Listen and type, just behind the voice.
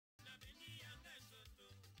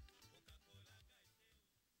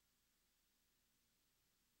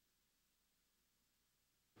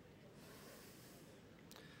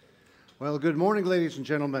Well, good morning, ladies and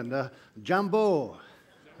gentlemen. Jambo.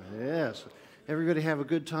 Yes. Everybody have a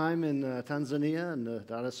good time in Tanzania and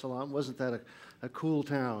Dar es Salaam. Wasn't that a cool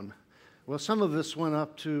town? Well, some of us went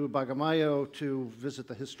up to Bagamoyo to visit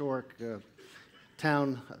the historic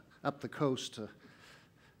town up the coast.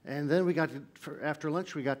 And then after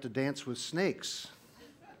lunch, we got to dance with snakes.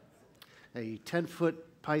 A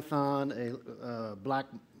 10-foot python, a black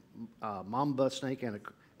mamba snake, and a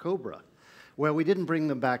cobra. Well, we didn't bring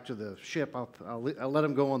them back to the ship. I'll let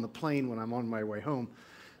them go on the plane when I'm on my way home.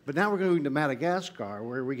 But now we're going to Madagascar,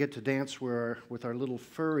 where we get to dance with our little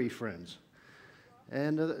furry friends.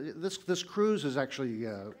 And this cruise is actually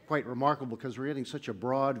quite remarkable because we're getting such a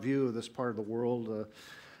broad view of this part of the world.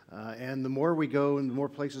 And the more we go and the more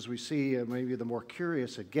places we see, maybe the more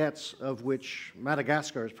curious it gets, of which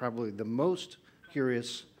Madagascar is probably the most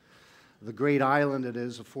curious. The great island it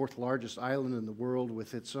is, the fourth largest island in the world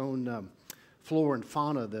with its own flora and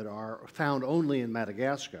fauna that are found only in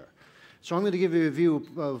Madagascar. So I'm going to give you a view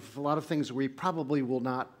of a lot of things that we probably will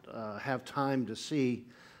not have time to see,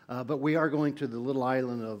 but we are going to the little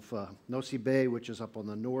island of Nosy Bay, which is up on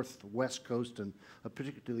the northwest coast, and a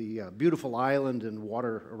particularly beautiful island and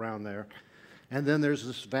water around there. And then there's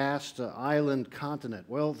this vast island continent.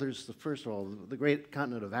 Well, there's first of all, the great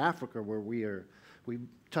continent of Africa, where we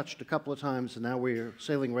touched a couple of times, and now we're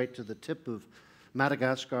sailing right to the tip of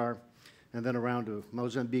Madagascar, and then around to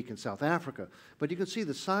Mozambique and South Africa. But you can see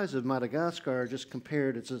the size of Madagascar just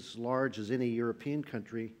compared. It's as large as any European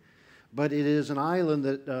country. But it is an island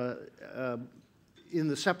that, in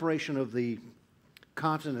the separation of the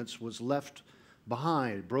continents, was left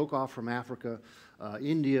behind. It broke off from Africa.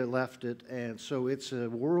 India left it, and so it's a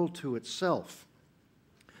world to itself.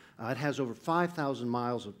 It has over 5,000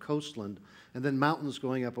 miles of coastline, and then mountains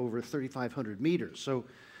going up over 3,500 meters. So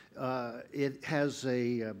it has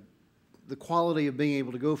the quality of being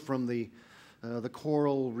able to go from the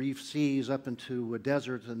coral reef seas up into a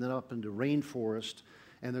desert and then up into rainforest.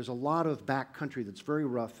 And there's a lot of back country that's very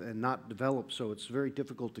rough and not developed, so it's very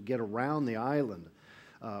difficult to get around the island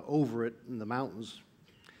over it in the mountains.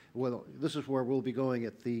 Well, this is where we'll be going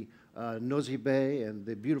at the Nosy Bay and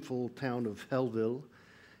the beautiful town of Hellville.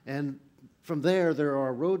 And from there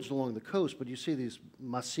are roads along the coast, but you see these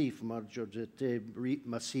massif,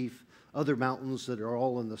 massif, other mountains that are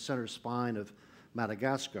all in the center spine of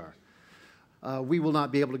Madagascar. We will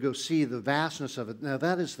not be able to go see the vastness of it. Now,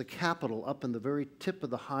 that is the capital up in the very tip of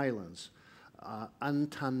the highlands,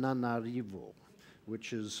 Antananarivo,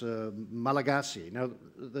 which is Malagasy. Now,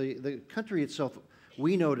 the country itself,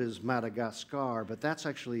 we know it as Madagascar, but that's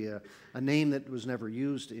actually a name that was never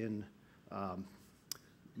used in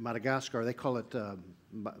Madagascar. They call it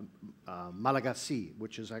Malagasy,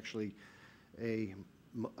 which is actually a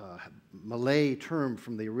Malay term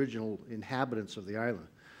from the original inhabitants of the island.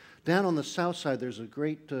 Down on the south side, there's a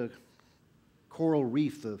great coral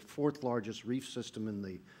reef, the fourth largest reef system in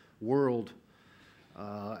the world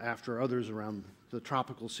after others around the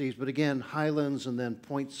tropical seas. But again, highlands and then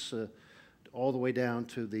points all the way down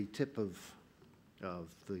to the tip of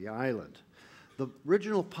the island. The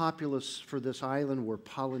original populace for this island were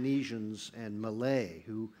Polynesians and Malay,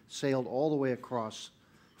 who sailed all the way across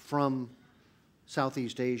from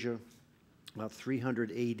Southeast Asia. About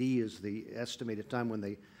 300 AD is the estimated time when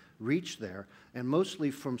they reached there, and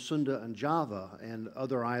mostly from Sunda and Java and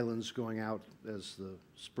other islands going out as the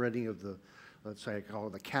spreading of the, let's say I call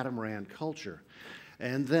it the catamaran culture.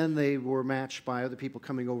 And then they were matched by other people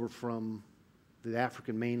coming over from the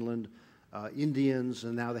African mainland, Indians,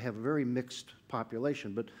 and now they have a very mixed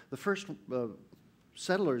population. But the first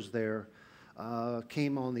settlers there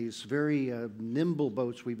came on these very nimble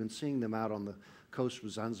boats. We've been seeing them out on the coast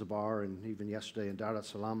of Zanzibar and even yesterday in Dar es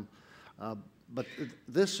Salaam. But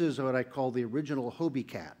this is what I call the original Hobie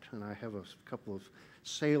Cat, and I have a couple of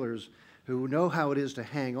sailors who know how it is to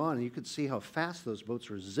hang on, and you could see how fast those boats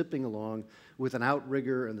were zipping along with an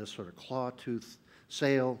outrigger and this sort of claw-tooth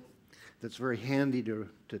sail that's very handy to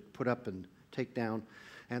put up and take down.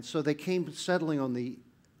 And so they came settling on the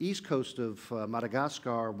east coast of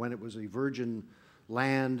Madagascar when it was a virgin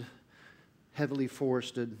land, heavily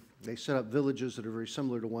forested. They set up villages that are very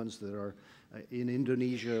similar to ones that are in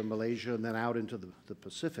Indonesia, Malaysia, and then out into the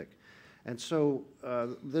Pacific. And so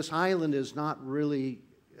this island is not really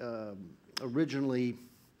originally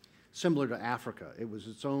similar to Africa. It was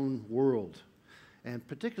its own world. And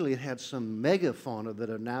particularly it had some megafauna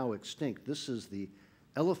that are now extinct. This is the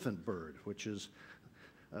elephant bird, which is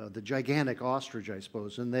the gigantic ostrich, I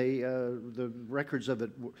suppose. And the records of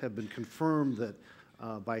it have been confirmed that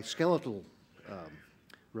by skeletal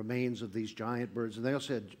remains of these giant birds. And they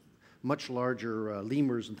also had much larger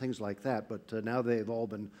lemurs and things like that, but now they've all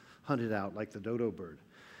been hunted out like the dodo bird.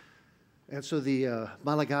 And so the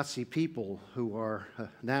Malagasy people, who are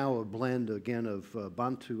now a blend again of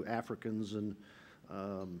Bantu Africans and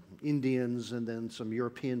Indians and then some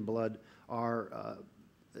European blood, are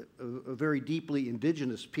a very deeply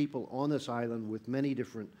indigenous people on this island with many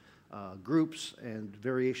different groups and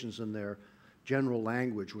variations in their general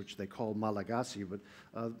language, which they call Malagasy.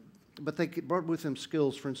 But they brought with them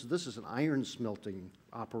skills. For instance, this is an iron smelting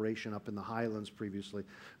operation up in the highlands previously.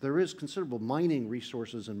 There is considerable mining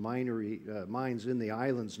resources and mines in the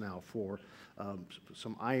islands now for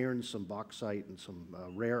some iron, some bauxite, and some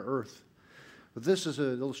rare earth. But this is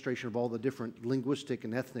an illustration of all the different linguistic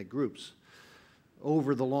and ethnic groups.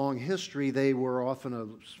 Over the long history, they were often a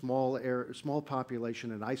small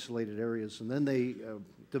population in isolated areas, and then they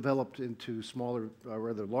developed into smaller,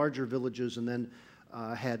 rather larger villages, and then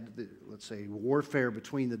had, let's say, warfare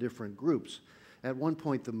between the different groups. At one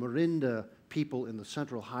point, the Marinda people in the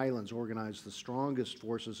Central Highlands organized the strongest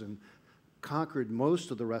forces and conquered most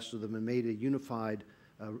of the rest of them and made a unified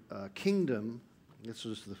kingdom. This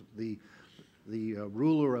was the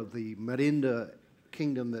ruler of the Marinda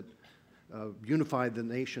kingdom that unified the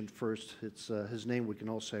nation first. It's his name we can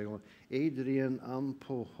all say, Adrian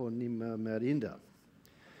Ampohonima Marinda.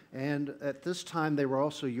 And at this time, there were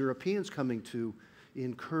also Europeans coming to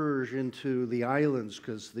incurge into the islands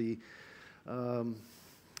because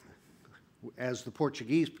as the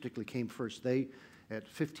Portuguese particularly came first, they at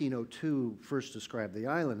 1502 first described the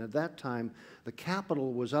island. At that time, the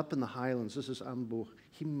capital was up in the highlands. This is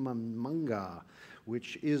Ambohimamanga,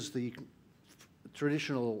 which is the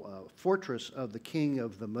traditional fortress of the king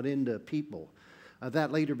of the Marinda people.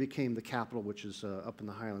 That later became the capital, which is up in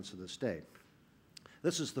the highlands to this day.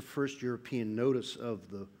 This is the first European notice of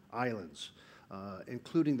the islands,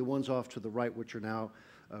 including the ones off to the right, which are now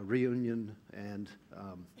Réunion and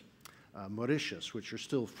Mauritius, which are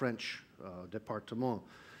still French départements.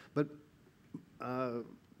 But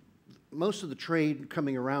most of the trade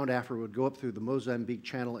coming around Africa would go up through the Mozambique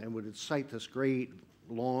Channel and would sight this great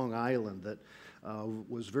long island that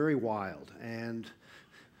was very wild. And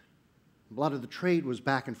a lot of the trade was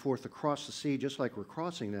back and forth across the sea, just like we're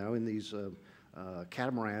crossing now in these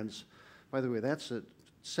catamarans. By the way, that's a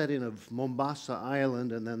set-in of Mombasa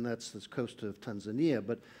Island, and then that's the coast of Tanzania.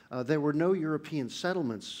 But there were no European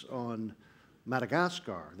settlements on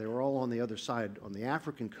Madagascar. They were all on the other side, on the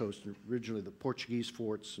African coast, originally the Portuguese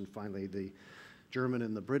forts and finally the German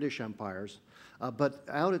and the British empires. But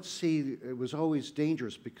out at sea, it was always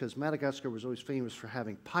dangerous because Madagascar was always famous for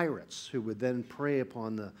having pirates who would then prey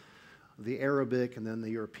upon the Arabic and then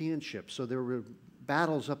the European ships. So there were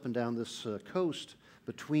battles up and down this coast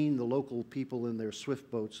between the local people in their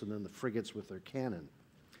swift boats and then the frigates with their cannon.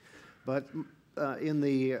 But in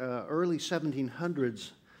the early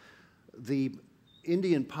 1700s, the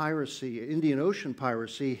Indian Ocean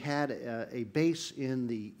piracy had a base in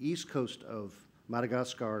the east coast of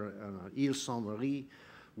Madagascar, Île Saint-Marie,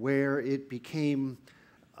 where it became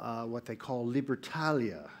what they call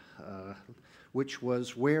Libertalia, which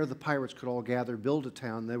was where the pirates could all gather, build a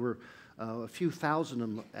town. There were a few thousand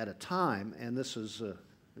of them at a time, and this is a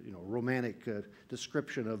romantic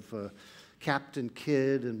description of Captain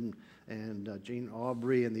Kidd and Jean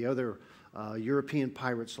Aubrey and the other European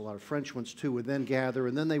pirates, a lot of French ones too, would then gather,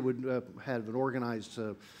 and then they would have an organized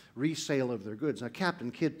resale of their goods. Now,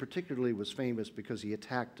 Captain Kidd particularly was famous because he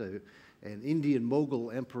attacked an Indian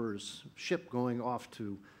Mughal emperor's ship going off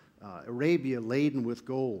to Arabia laden with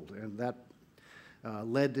gold, and that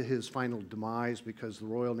led to his final demise because the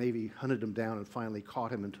Royal Navy hunted him down and finally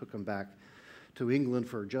caught him and took him back to England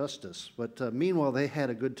for justice. But meanwhile, they had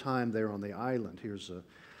a good time there on the island. Here's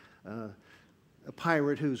a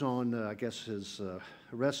pirate who's on, I guess, his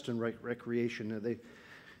rest and recreation.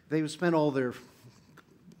 They spent all their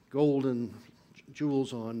gold and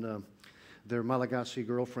jewels on their Malagasy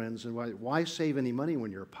girlfriends. And why save any money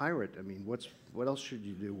when you're a pirate? I mean, what else should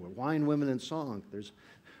you do? Wine, women, and song.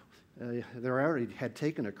 They already had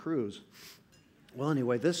taken a cruise. Well,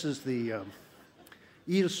 anyway, this is the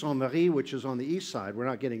Île Saint-Marie, which is on the east side. We're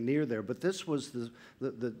not getting near there, but this was the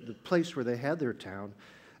place where they had their town.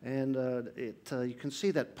 And you can see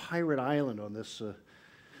that pirate island on this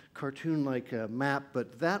cartoon-like map,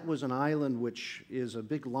 but that was an island which is a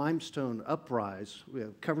big limestone uprise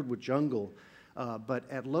covered with jungle. But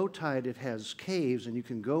at low tide, it has caves, and you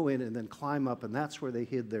can go in and then climb up, and that's where they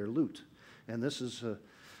hid their loot. And this has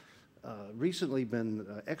recently been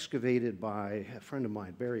excavated by a friend of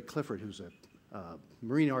mine, Barry Clifford, who's a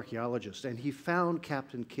marine archaeologist, and he found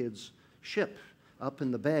Captain Kidd's ship up in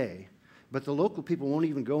the bay. But the local people won't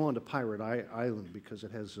even go onto Pirate Island because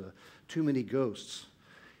it has too many ghosts.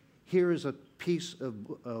 here is a piece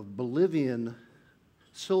of Bolivian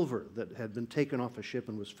silver that had been taken off a ship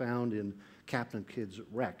and was found in Captain Kidd's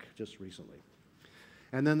wreck just recently.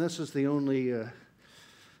 And then this is the only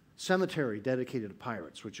cemetery dedicated to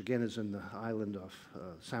pirates, which again is in the island of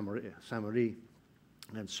Samari.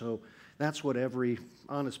 And so that's what every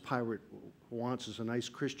honest pirate wants, is a nice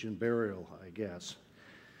Christian burial, I guess.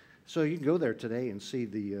 So you can go there today and see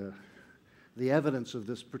the evidence of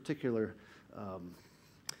this particular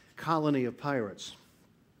colony of pirates.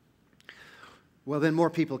 Well, then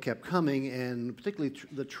more people kept coming, and particularly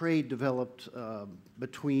the trade developed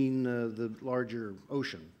between the larger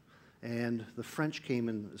ocean. And the French came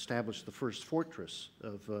and established the first fortress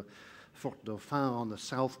of Fort Dauphin on the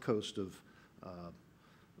south coast of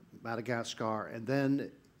Madagascar. And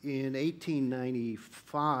then in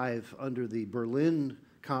 1895, under the Berlin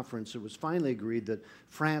Conference, it was finally agreed that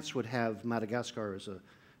France would have Madagascar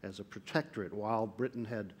as a protectorate, while Britain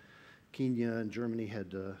had Kenya and Germany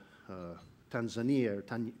had Tanzania, or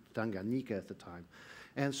Tanganyika at the time.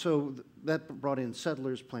 And so that brought in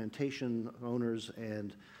settlers, plantation owners,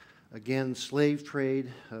 and again, slave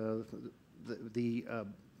trade. There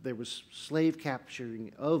was slave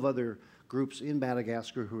capturing of other groups in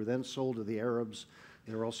Madagascar who were then sold to the Arabs.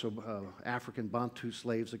 There were also African Bantu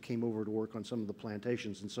slaves that came over to work on some of the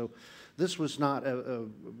plantations. And so this was not a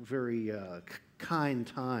very kind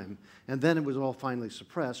time. And then it was all finally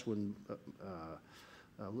suppressed when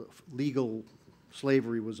legal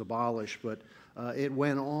slavery was abolished. But it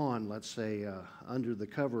went on, let's say, under the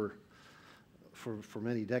cover for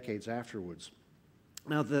many decades afterwards.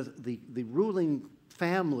 Now, the ruling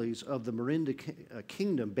families of the Marinda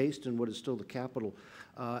Kingdom, based in what is still the capital,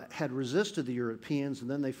 had resisted the Europeans, and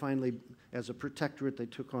then they finally, as a protectorate, they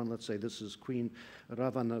took on, let's say, this is Queen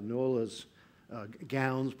Ravanola's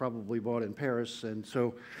gowns, probably bought in Paris, and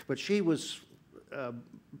so, but she was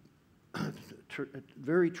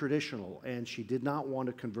very traditional, and she did not want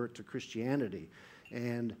to convert to Christianity,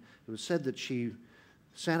 and it was said that she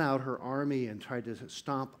sent out her army and tried to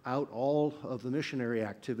stomp out all of the missionary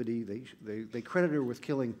activity. They credit her with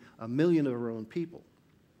killing 1 million of her own people.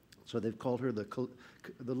 So they've called her the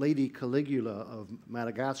Lady Caligula of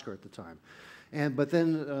Madagascar at the time. But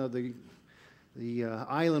then the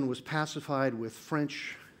island was pacified with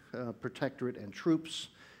French protectorate and troops,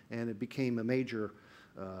 and it became a major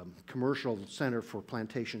commercial center for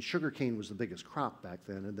plantations. Sugarcane was the biggest crop back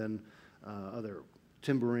then, and then other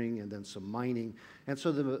timbering, and then some mining. And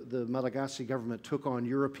so the Malagasy government took on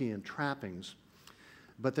European trappings,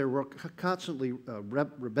 but there were constantly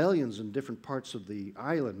rebellions in different parts of the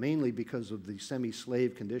island, mainly because of the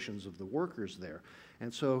semi-slave conditions of the workers there.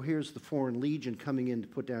 And so here's the Foreign Legion coming in to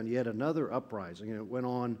put down yet another uprising, and it went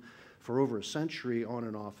on for over a century, on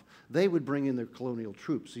and off. They would bring in their colonial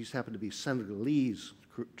troops. These happened to be Senegalese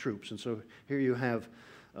troops, and so here you have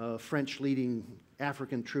French leading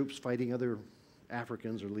African troops fighting other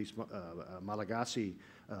Africans, or at least Malagasy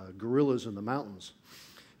guerrillas in the mountains.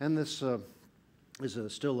 And this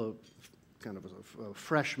is still a kind of a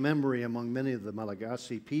fresh memory among many of the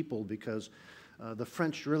Malagasy people, because the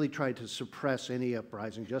French really tried to suppress any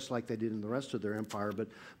uprising, just like they did in the rest of their empire. But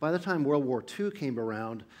by the time World War II came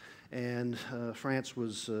around, and France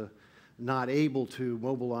was not able to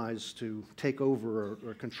mobilize to take over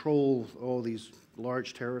or control all these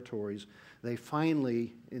large territories, they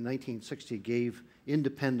finally, in 1960, gave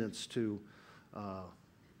independence to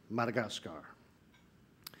Madagascar.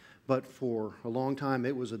 But for a long time,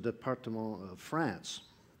 it was a département of France.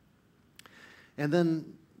 And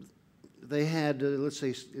then they had, let's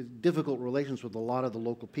say, difficult relations with a lot of the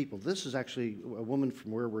local people. This is actually a woman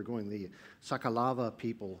from where we're going, the Sakalava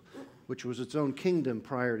people, which was its own kingdom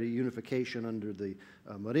prior to unification under the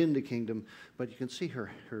Marinda Kingdom. But you can see her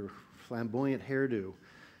flamboyant hairdo.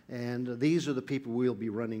 And these are the people we'll be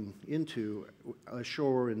running into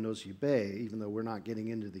ashore in Nosy Bay, even though we're not getting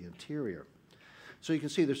into the interior. So you can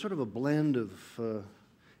see there's sort of a blend of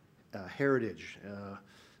heritage.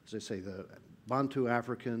 As I say, the Bantu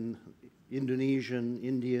African, Indonesian,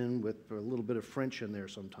 Indian, with a little bit of French in there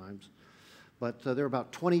sometimes. But there are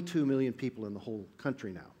about 22 million people in the whole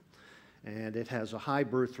country now. And it has a high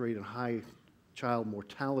birth rate and high child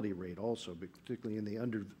mortality rate also, particularly in the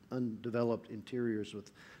undeveloped interiors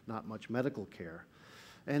with not much medical care.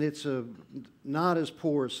 And it's not as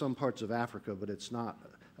poor as some parts of Africa, but it's not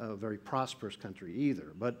a very prosperous country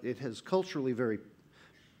either. But it is culturally very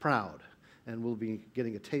proud, and we'll be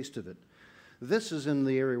getting a taste of it. This is in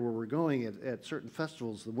the area where we're going. At certain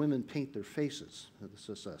festivals, the women paint their faces. This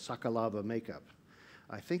is Sakalava makeup.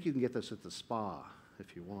 I think you can get this at the spa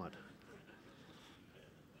if you want.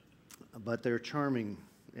 But they're charming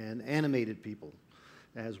and animated people.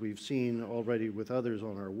 as we've seen already with others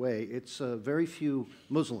on our way. It's very few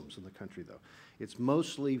Muslims in the country, though. It's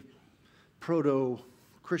mostly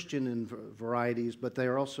proto-Christian in varieties, but they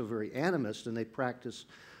are also very animist, and they practice,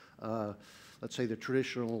 let's say, the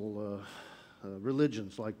traditional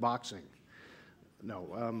religions like boxing.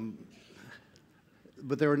 No,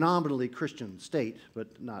 but they're a nominally Christian state, but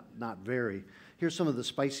not very. Here's some of the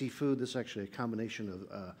spicy food. This is actually a combination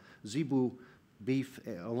of zebu beef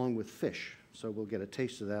along with fish. So we'll get a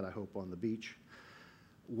taste of that, I hope, on the beach.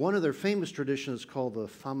 One of their famous traditions is called the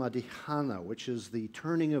famadihana, which is the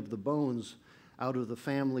turning of the bones out of the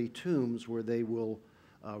family tombs, where they will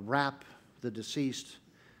wrap the deceased,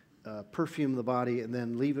 perfume the body, and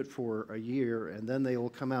then leave it for a year, and then they will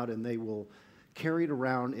come out and they will carry it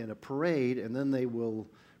around in a parade, and then they will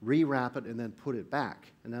rewrap it and then put it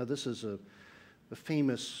back. And now this is a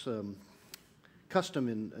famous custom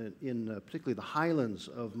in particularly the highlands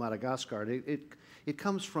of Madagascar. It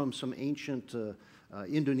comes from some ancient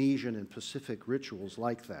Indonesian and Pacific rituals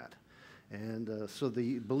like that. And so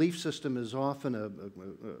the belief system is often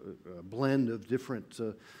a blend of different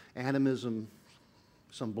animism,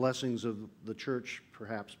 some blessings of the church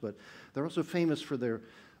perhaps, but they're also famous for their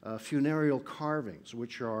funereal carvings,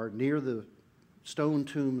 which are near the stone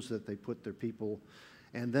tombs that they put their people,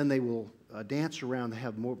 and then they will dance around. They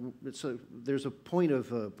have more. There's a point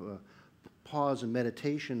of pause and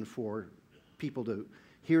meditation for people to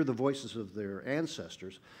hear the voices of their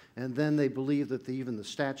ancestors, and then they believe that even the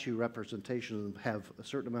statue representation of them have a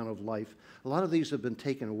certain amount of life. A lot of these have been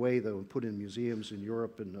taken away, though, and put in museums in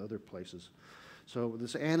Europe and other places. So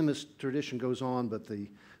this animist tradition goes on, but the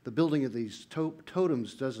building of these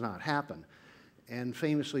totems does not happen. And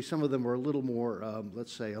famously, some of them are a little more,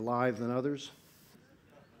 let's say, alive than others.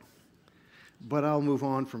 But I'll move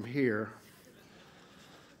on from here.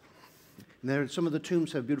 And there, some of the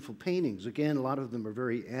tombs have beautiful paintings. Again, a lot of them are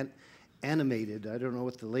very animated. I don't know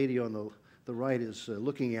what the lady on the right is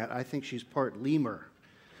looking at. I think she's part lemur.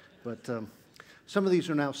 But some of these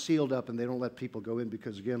are now sealed up, and they don't let people go in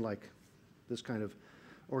because, again, like this kind of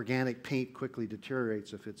organic paint quickly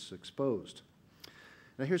deteriorates if it's exposed.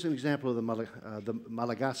 Now here's an example of the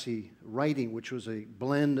Malagasy writing, which was a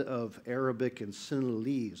blend of Arabic and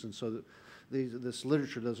Sinhalese. And so this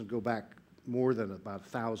literature doesn't go back more than about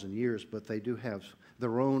 1,000 years, but they do have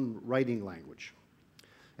their own writing language.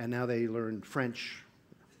 And now they learn French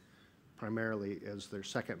primarily as their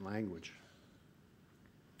second language.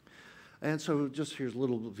 And so just here's a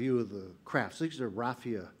little view of the crafts. These are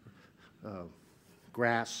raffia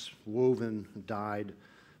grass, woven, dyed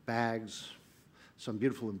bags, some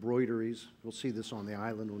beautiful embroideries. We'll see this on the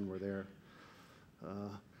island when we're there.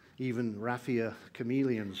 Even raffia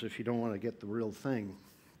chameleons if you don't want to get the real thing.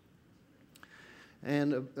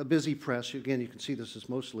 And a busy press. Again, you can see this is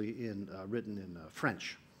mostly written in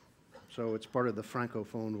French. So it's part of the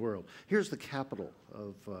Francophone world. Here's the capital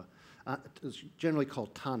of, it's generally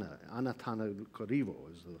called Tana. Antananarivo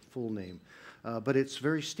is the full name. But it's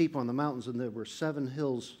very steep on the mountains, and there were 7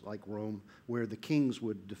 hills like Rome where the kings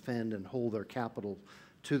would defend and hold their capital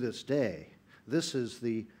to this day. This is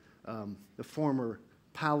the former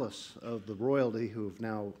palace of the royalty who have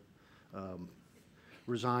now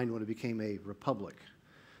resigned when it became a republic.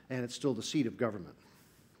 And it's still the seat of government.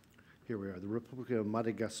 Here we are, the Republic of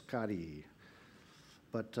Madagascar.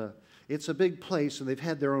 But it's a big place, and they've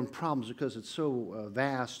had their own problems because it's so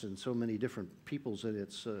vast and so many different peoples, and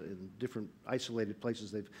it's in different isolated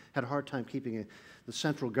places. They've had a hard time keeping the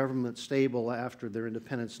central government stable after their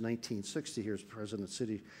independence in 1960. Here's President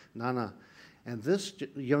City Nana. And this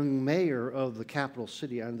young mayor of the capital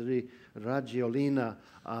city, André Rajoelina,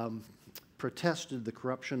 protested the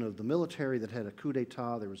corruption of the military that had a coup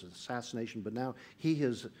d'etat. There was an assassination, but now he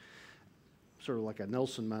has sort of like a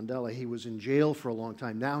Nelson Mandela. He was in jail for a long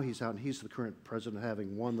time. Now he's out, and he's the current president,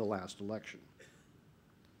 having won the last election.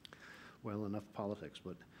 Well, enough politics,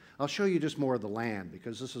 but I'll show you just more of the land,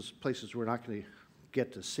 because this is places we're not going to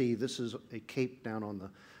get to see. This is a cape down on the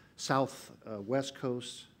southwest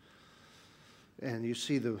coast, and you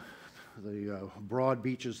see the broad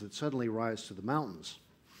beaches that suddenly rise to the mountains.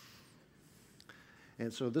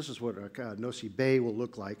 And so this is what Nosy Bay will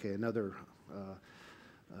look like, another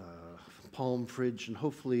palm fridge and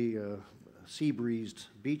hopefully sea-breezed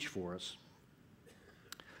beach for us.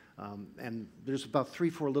 And there's about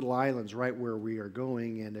 3-4 little islands right where we are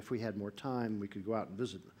going, and if we had more time, we could go out and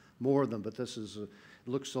visit more of them, but this is,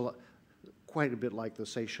 looks quite a bit like the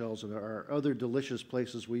Seychelles, and there are other delicious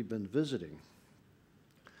places we've been visiting.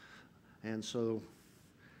 And so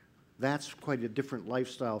that's quite a different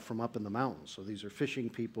lifestyle from up in the mountains. So these are fishing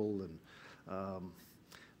people, and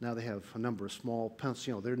Now they have a number of small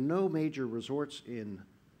pensions. There are no major resorts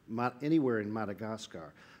anywhere in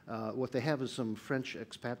Madagascar. What they have is some French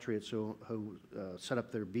expatriates who set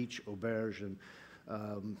up their beach auberge and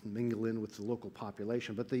mingle in with the local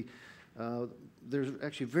population. But there's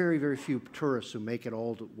actually very, very few tourists who make it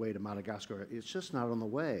all the way to Madagascar. It's just not on the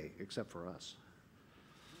way, except for us.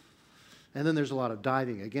 And then there's a lot of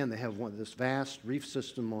diving. Again, they have this vast reef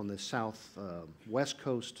system on the south-west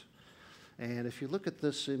coast. And if you look at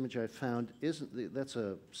this image I found, that's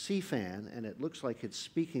a sea fan, and it looks like it's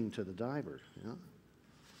speaking to the diver. Yeah?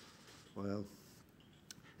 Well,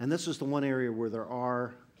 and this is the one area where there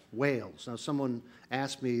are whales. Now, someone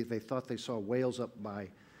asked me if they thought they saw whales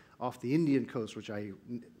off the Indian coast, which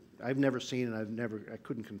I've never seen, and I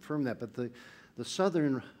couldn't confirm that. But the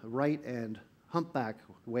southern right and humpback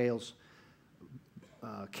whales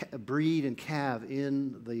breed and calve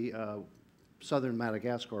in the southern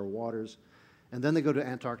Madagascar waters, and then they go to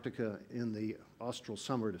Antarctica in the austral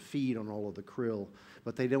summer to feed on all of the krill,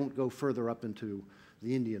 but they don't go further up into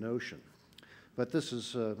the Indian Ocean. But this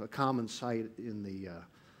is a common sight in the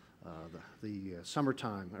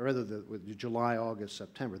summertime, or rather the July, August,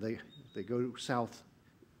 September. They go south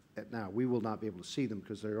now. We will not be able to see them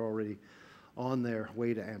because they're already on their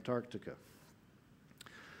way to Antarctica.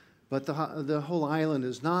 But the whole island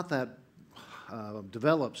is not that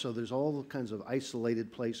developed, so there's all kinds of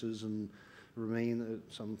isolated places, and remain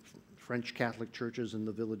some French Catholic churches in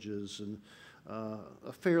the villages, and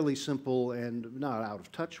a fairly simple and not out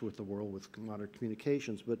of touch with the world with modern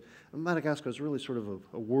communications. But Madagascar is really sort of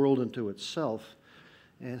a world unto itself,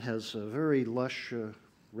 and has a very lush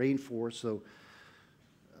rainforest. So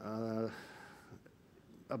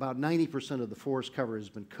about 90% of the forest cover has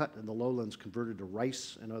been cut and the lowlands converted to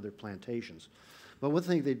rice and other plantations. But one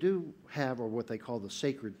thing they do have are what they call the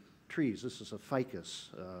sacred trees. This is a ficus,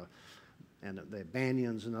 and the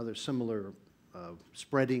banyans and other similar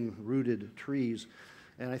spreading rooted trees.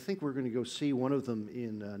 And I think we're going to go see one of them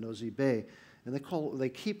in Nosy Bay. And they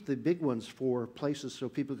keep the big ones for places so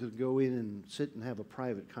people could go in and sit and have a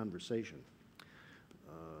private conversation.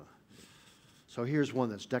 So here's one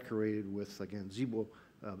that's decorated with, again, zebo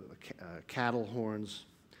cattle horns.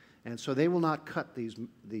 And so they will not cut these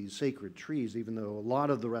sacred trees, even though a lot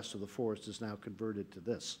of the rest of the forest is now converted to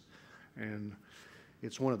this. And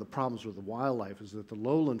it's one of the problems with the wildlife is that the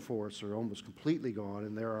lowland forests are almost completely gone,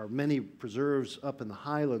 and there are many preserves up in the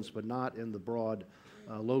highlands, but not in the broad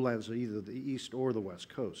lowlands of either the east or the west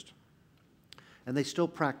coast. And they still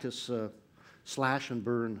practice slash and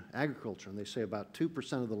burn agriculture, and they say about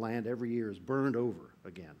 2% of the land every year is burned over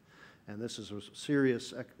again. And this is a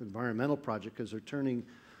serious environmental project because they're turning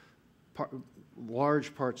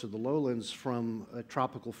large parts of the lowlands from a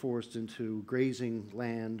tropical forest into grazing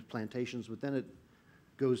land, plantations, but then it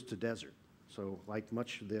goes to desert. So like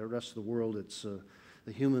much of the rest of the world, it's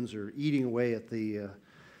the humans are eating away at the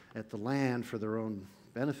land for their own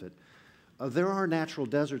benefit. There are natural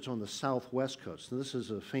deserts on the southwest coast. And this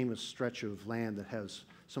is a famous stretch of land that has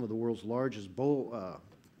some of the world's largest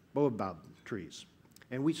baobab trees.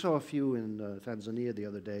 And we saw a few in Tanzania the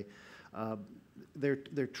other day.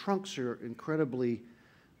 Their trunks are incredibly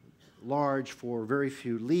large for very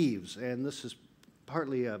few leaves, and this is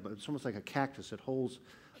partly it's almost like a cactus. It holds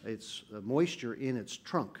its moisture in its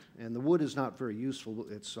trunk, and the wood is not very useful.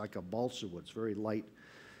 It's like a balsa wood. It's very light,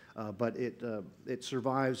 but it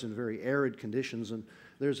survives in very arid conditions. And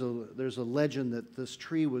there's a legend that this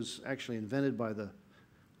tree was actually invented by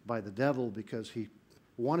the devil because he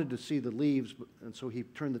wanted to see the leaves, and so he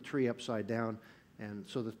turned the tree upside down, and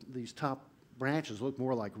so these top branches look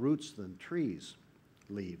more like roots than trees'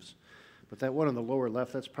 leaves. But that one on the lower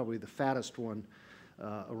left, that's probably the fattest one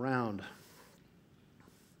around.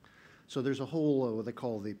 So there's a whole, what they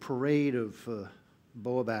call the parade of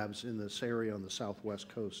baobabs in this area on the southwest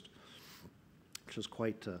coast, which is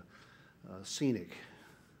quite scenic,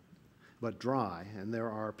 but dry. And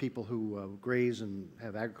there are people who graze and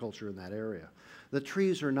have agriculture in that area. The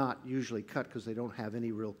trees are not usually cut because they don't have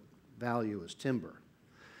any real value as timber.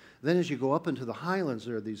 Then as you go up into the highlands,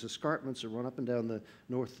 there are these escarpments that run up and down the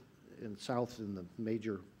north and south in the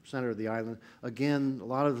major center of the island. Again, a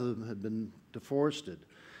lot of them had been deforested.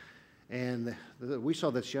 And we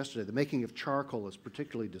saw this yesterday. The making of charcoal is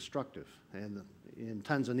particularly destructive. And in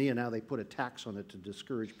Tanzania now they put a tax on it to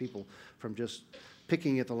discourage people from just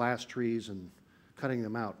picking at the last trees and cutting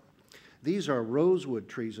them out. These are rosewood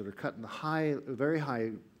trees that are cut in the very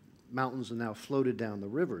high mountains and now floated down the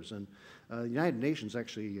rivers. And the United Nations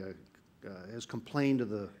actually has complained to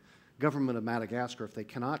the government of Madagascar if they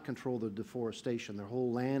cannot control the deforestation, their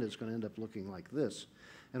whole land is going to end up looking like this.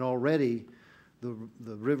 And already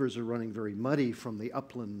the rivers are running very muddy from the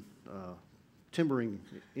upland timbering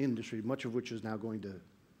industry, much of which is now going to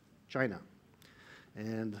China.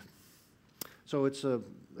 And so it's a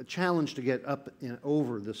challenge to get up and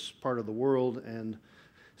over this part of the world and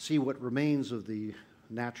see what remains of the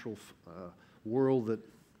natural world that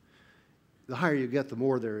the higher you get, the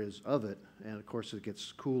more there is of it. And of course, it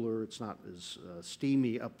gets cooler. It's not as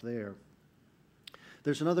steamy up there.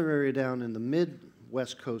 There's another area down in the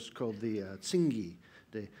mid-west coast called the Tsingy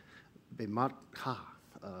de Bematha.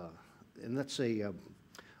 And that's a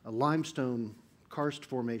limestone karst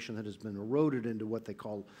formation that has been eroded into what they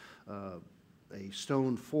call a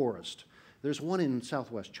stone forest. There's one in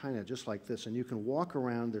southwest China just like this, and you can walk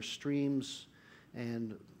around. There's streams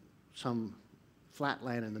and some flat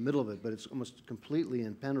land in the middle of it, but it's almost completely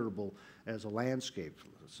impenetrable as a landscape,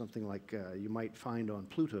 something like you might find on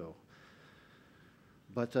Pluto.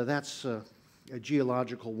 But that's a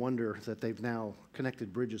geological wonder that they've now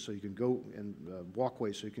connected bridges so you can go, and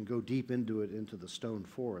walkways so you can go deep into it, into the stone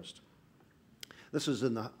forest. This is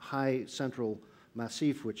in the high central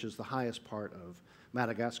massif, which is the highest part of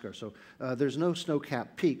Madagascar. So there's no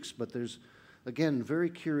snow-capped peaks, but there's, again, very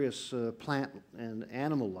curious plant and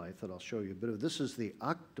animal life that I'll show you a bit of. This is the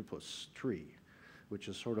octopus tree, which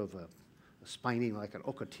is sort of a spiny, like an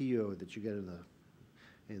ocotillo that you get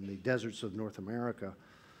in the deserts of North America.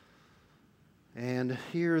 And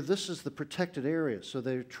here, this is the protected area. So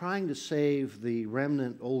they're trying to save the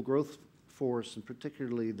remnant old growth forests, and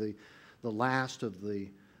particularly the last of the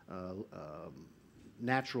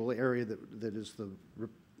natural area that is the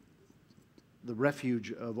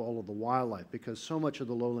refuge of all of the wildlife, because so much of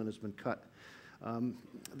the lowland has been cut.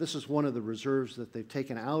 This is one of the reserves that they've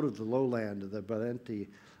taken out of the lowland, the Barenti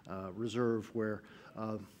Reserve, where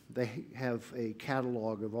they have a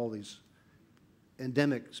catalog of all these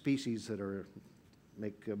endemic species that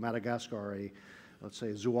make Madagascar let's say,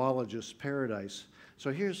 a zoologist's paradise. So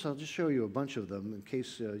I'll just show you a bunch of them in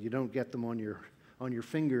case you don't get them on your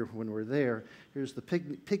finger when we're there. Here's the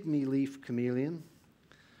pygmy leaf chameleon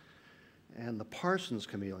and the Parsons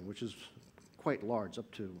chameleon, which is quite large,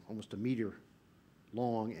 up to almost a meter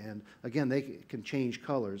long. And again, they can change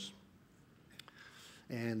colors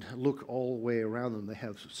and look all the way around them. They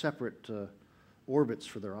have separate orbits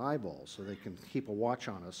for their eyeballs, so they can keep a watch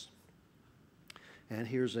on us. And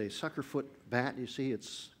here's a suckerfoot bat. You see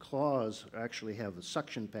its claws actually have a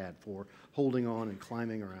suction pad for holding on and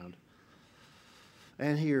climbing around.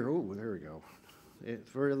 And here, oh, there we go.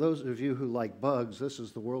 For those of you who like bugs, this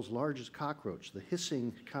is the world's largest cockroach, the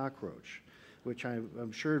hissing cockroach, which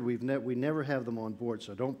I'm sure we never have them on board,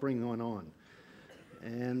 so don't bring one on.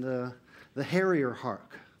 And the harrier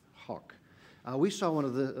hawk. We saw one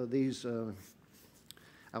of these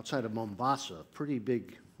outside of Mombasa, pretty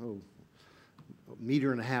big,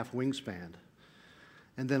 meter-and-a-half wingspan,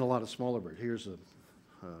 and then a lot of smaller birds. Here's a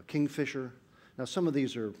kingfisher. Now, some of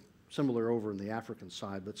these are similar over in the African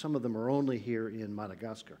side, but some of them are only here in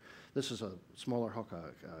Madagascar. This is a smaller hawk,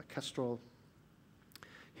 kestrel.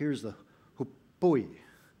 Here's the hupoi,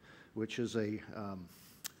 which is a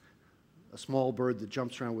small bird that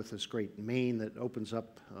jumps around with this great mane that opens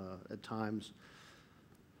up at times.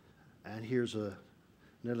 And here's a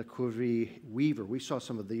Nelakovi weaver. We saw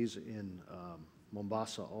some of these in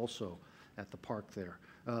Mombasa also at the park there.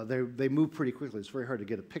 They move pretty quickly. It's very hard to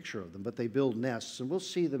get a picture of them, but they build nests, and we'll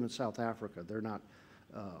see them in South Africa. They're not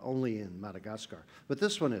only in Madagascar. But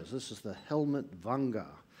this is the helmet vanga,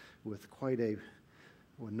 with quite a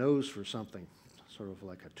nose for something, sort of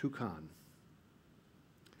like a toucan.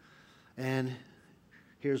 And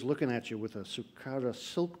here's looking at you with a Sucata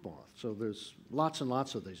silk moth. So there's lots and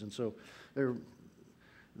lots of these, and so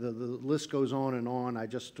the list goes on and on. I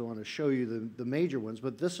just want to show you the major ones,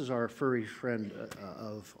 but this is our furry friend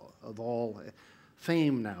of all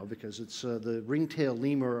fame now, because it's the ringtail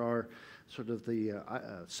lemur are sort of the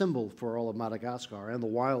symbol for all of Madagascar and the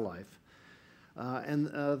wildlife. And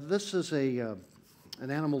this is an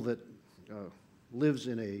animal that lives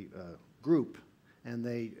in a group, and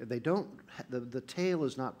the tail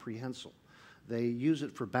is not prehensile. They use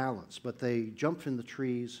it for balance, but they jump in the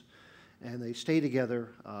trees and they stay together.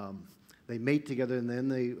 They mate together, and then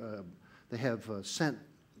they have scent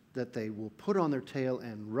that they will put on their tail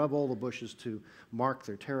and rub all the bushes to mark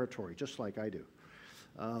their territory, just like I do.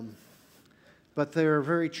 But they're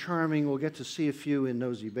very charming. We'll get to see a few in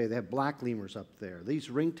Nosy Bay. They have black lemurs up there. These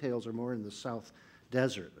ringtails are more in the South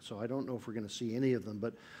Desert, so I don't know if we're going to see any of them,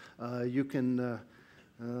 but you can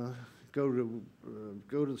go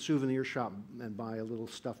to the souvenir shop and buy a little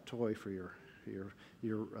stuffed toy for your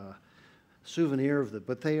souvenir of them.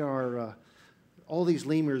 But they are all these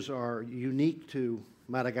lemurs are unique to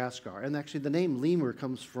Madagascar. And actually the name lemur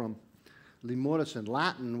comes from lemurus in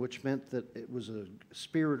Latin, which meant that it was a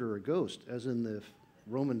spirit or a ghost, as in the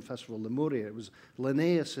Roman festival Lemuria. It was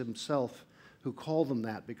Linnaeus himself who called them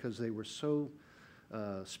that because they were so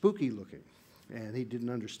spooky looking. And he didn't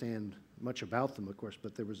understand much about them, of course,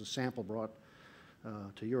 but there was a sample brought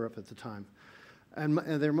to Europe at the time. And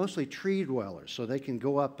they're mostly tree dwellers, so they can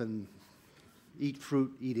go up and eat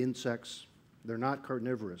fruit, eat insects. They're not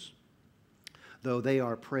carnivorous, though they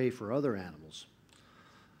are prey for other animals.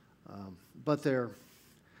 But they're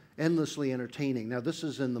endlessly entertaining. Now, this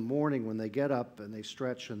is in the morning when they get up and they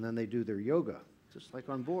stretch and then they do their yoga, just like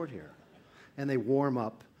on board here. And they warm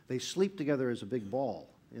up. They sleep together as a big ball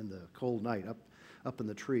in the cold night up in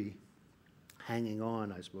the tree, hanging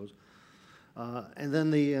on, I suppose. And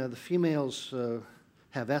then the females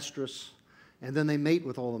have estrus, and then they mate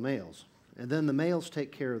with all the males. And then the males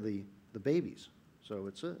take care of the babies. So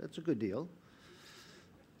it's a good deal.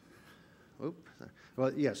 Oop.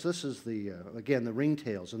 Well, yes, this is again, the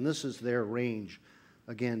ringtails, and this is their range,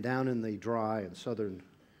 again, down in the dry and southern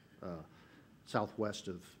southwest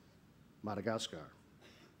of Madagascar.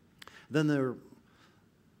 Then there are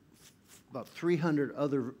about 300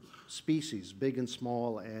 other species, big and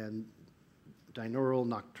small, and diurnal,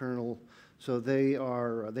 nocturnal. So they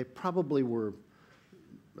probably were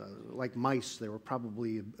like mice. There were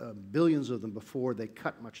probably billions of them before they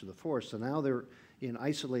cut much of the forest. So now they're in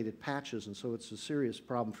isolated patches, and so it's a serious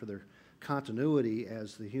problem for their continuity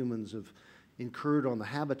as the humans have incurred on the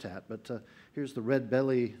habitat. But here's the red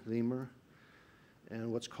belly lemur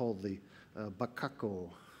and what's called the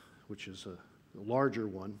bakako, which is a larger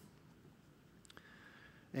one.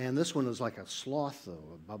 And this one is like a sloth,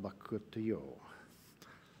 though, a babakutio.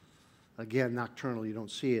 Again, nocturnal, you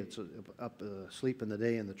don't see it. It's up asleep in the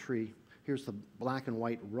day in the tree. Here's the black and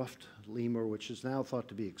white ruffed lemur, which is now thought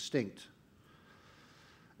to be extinct.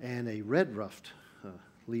 And a red ruffed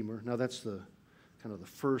lemur. Now that's the kind of the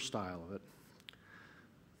fur style of it.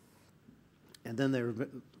 And then there are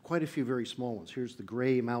quite a few very small ones. Here's the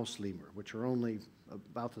gray mouse lemur, which are only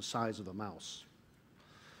about the size of a mouse.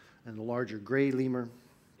 And the larger gray lemur.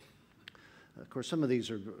 Of course, some of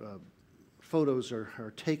these photos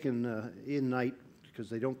are taken in night because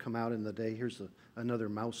they don't come out in the day. Here's another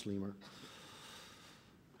mouse lemur.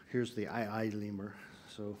 Here's the eye lemur.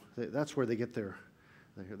 So that's where they get their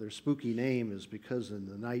spooky name, is because in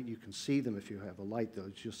the night you can see them if you have a light.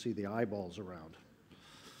 You'll see the eyeballs around.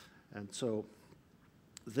 And so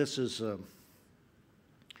this is,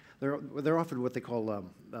 they're often what they call,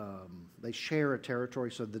 they share a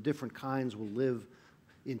territory, so the different kinds will live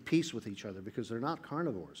in peace with each other because they're not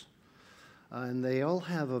carnivores. And they all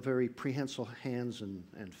have a very prehensile hands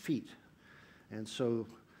and feet. And so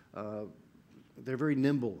they're very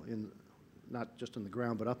nimble, not just on the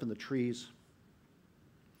ground, but up in the trees.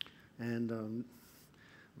 And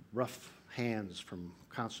rough hands from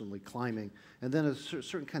constantly climbing. And then a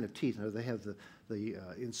certain kind of teeth. Now, they have the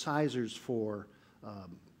incisors for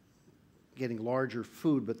getting larger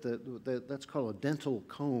food, but that's called a dental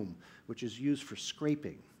comb, which is used for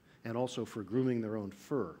scraping and also for grooming their own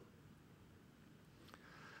fur.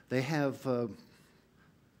 They have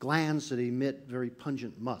glands that emit very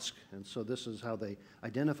pungent musk, and so this is how they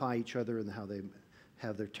identify each other and how they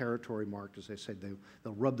have their territory marked. As I said,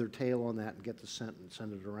 they'll rub their tail on that and get the scent and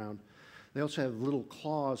send it around. They also have little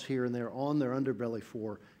claws here and there on their underbelly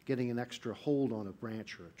for getting an extra hold on a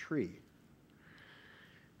branch or a tree.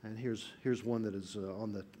 And here's one that is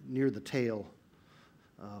near the tail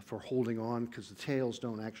for holding on, because the tails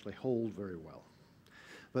don't actually hold very well.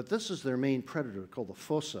 But this is their main predator, called the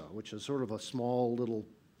fossa, which is sort of a small little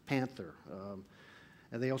panther.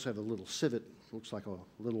 And they also have a little civet, looks like a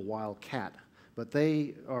little wild cat. But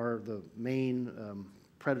they are the main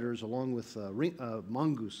predators, along with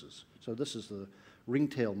mongooses. So this is the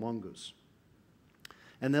ringtail mongoose.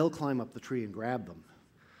 And they'll climb up the tree and grab them.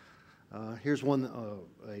 Here's one,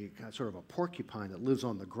 a sort of a porcupine that lives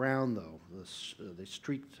on the ground, though, the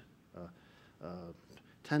streaked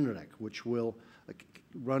tendronic, which will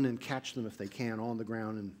run and catch them if they can on the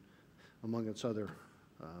ground and among its other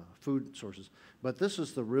food sources. But this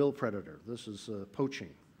is the real predator. This is poaching.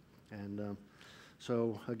 And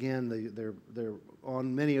so again, they're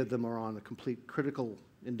on, many of them are on a complete critical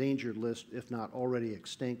endangered list, if not already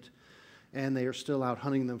extinct. And they are still out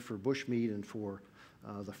hunting them for bushmeat and for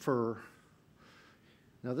the fur.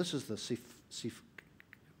 Now this is the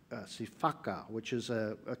sifaka, which is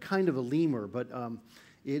a kind of a lemur, but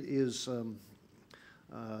it is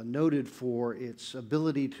noted for its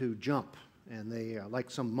ability to jump. And they,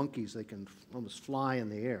 like some monkeys, they can almost fly in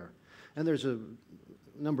the air. And there's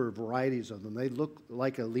number of varieties of them. They look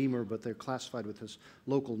like a lemur, but they're classified with this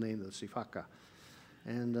local name, the sifaka.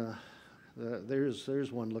 And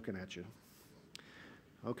there's one looking at you.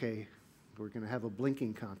 Okay, we're going to have a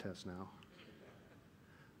blinking contest now.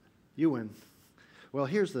 You win. Well,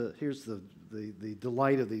 here's the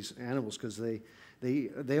delight of these animals, because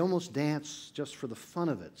they almost dance just for the fun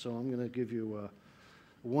of it. So I'm going to give you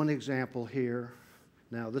one example here.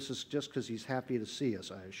 Now, this is just because he's happy to see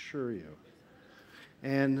us, I assure you.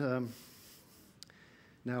 And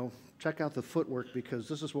now, check out the footwork, because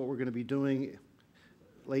this is what we're going to be doing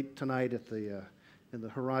late tonight at in the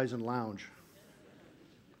Horizon Lounge.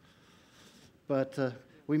 But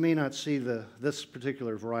we may not see this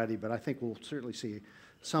particular variety, but I think we'll certainly see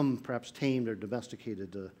some perhaps tamed or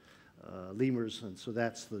domesticated lemurs, and so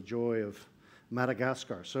that's the joy of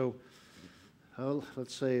Madagascar. So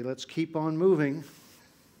let's keep on moving,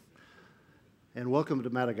 and welcome to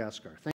Madagascar.